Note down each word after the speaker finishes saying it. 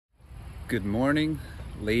Good morning,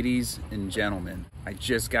 ladies and gentlemen. I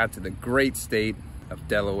just got to the great state of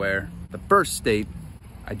Delaware, the first state.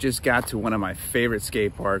 I just got to one of my favorite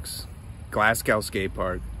skate parks, Glasgow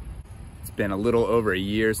Skatepark. It's been a little over a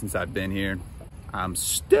year since I've been here. I'm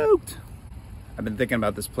stoked. I've been thinking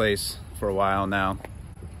about this place for a while now.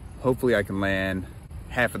 Hopefully I can land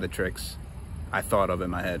half of the tricks I thought of in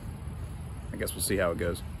my head. I guess we'll see how it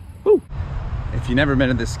goes. Woo! If you've never been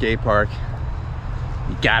to this skate park,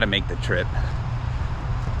 you gotta make the trip.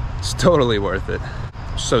 It's totally worth it.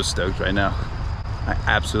 I'm so stoked right now. I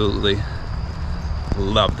absolutely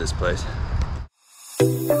love this place.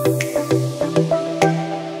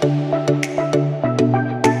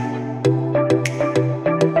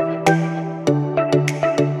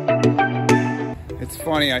 It's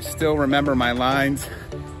funny, I still remember my lines,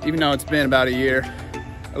 even though it's been about a year,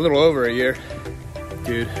 a little over a year.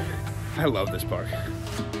 Dude, I love this park.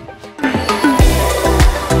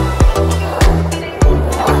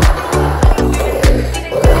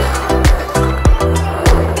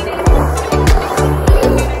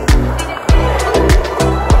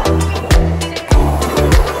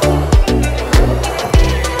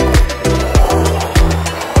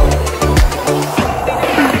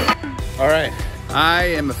 All right, I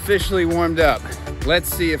am officially warmed up.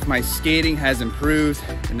 Let's see if my skating has improved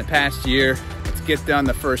in the past year. Let's get done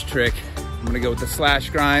the first trick. I'm gonna go with the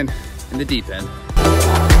slash grind in the deep end.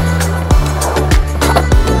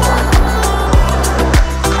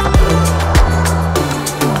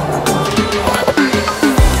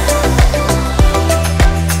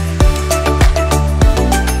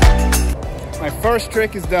 My first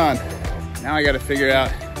trick is done. Now I gotta figure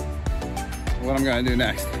out what I'm gonna do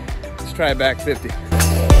next. Let's try a back 50.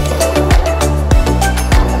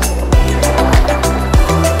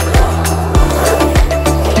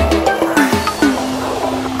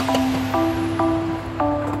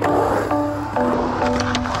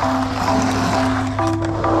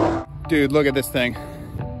 Dude, look at this thing.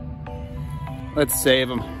 Let's save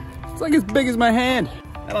him. It's like as big as my hand.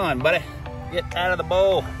 Come on, buddy. Get out of the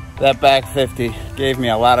bowl. That back 50 gave me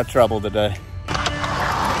a lot of trouble today.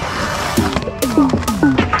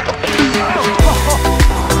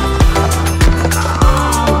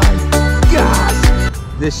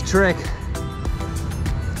 This trick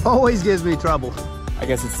always gives me trouble. I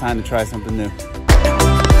guess it's time to try something new.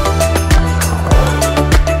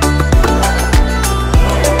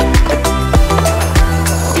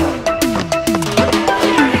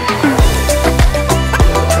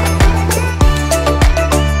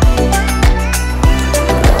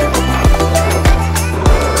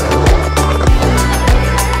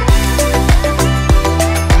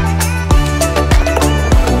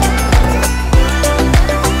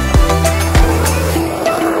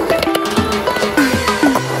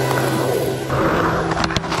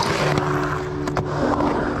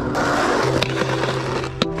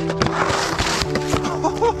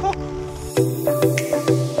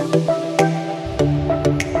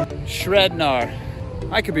 Shred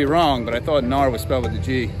gnar. I could be wrong, but I thought gnar was spelled with a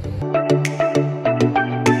G.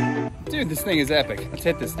 Dude, this thing is epic. Let's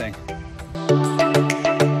hit this thing.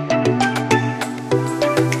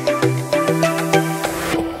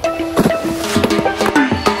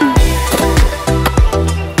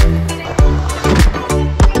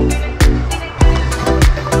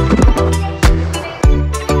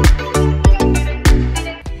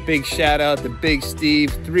 Big shout out to Big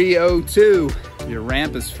Steve 302. Your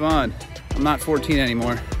ramp is fun. I'm not 14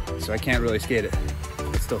 anymore, so I can't really skate it.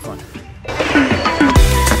 It's still fun.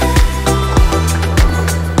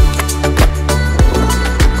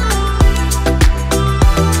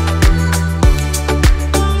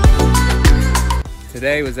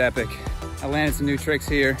 Today was epic. I landed some new tricks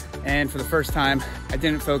here, and for the first time, I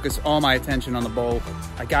didn't focus all my attention on the bowl.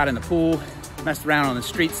 I got in the pool, messed around on the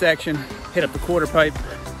street section, hit up the quarter pipe,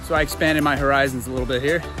 so I expanded my horizons a little bit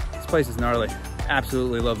here. This place is gnarly.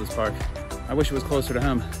 Absolutely love this park. I wish it was closer to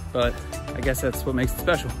home, but I guess that's what makes it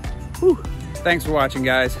special. Whew. Thanks for watching,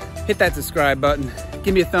 guys. Hit that subscribe button.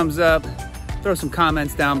 Give me a thumbs up. Throw some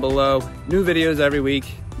comments down below. New videos every week.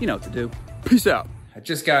 You know what to do. Peace out. I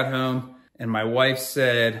just got home and my wife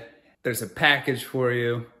said, there's a package for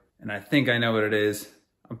you, and I think I know what it is.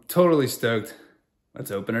 I'm totally stoked.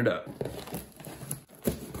 Let's open it up.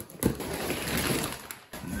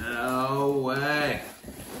 No way.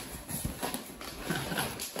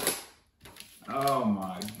 Oh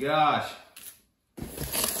my gosh.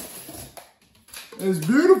 It's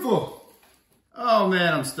beautiful. Oh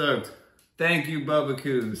man, I'm stoked. Thank you, Bubba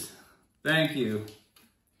Coos. Thank you.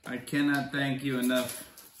 I cannot thank you enough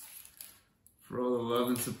for all the love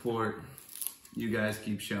and support you guys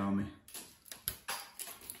keep showing me.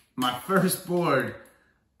 My first board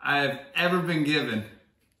I've ever been given.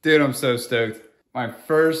 Dude, I'm so stoked. My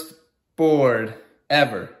first board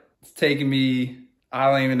ever. It's taken me,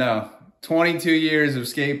 I don't even know, 22 years of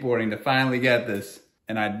skateboarding to finally get this.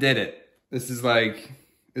 And I did it. This is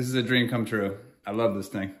a dream come true. I love this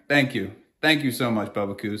thing. Thank you. Thank you so much,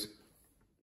 Bubba Coos.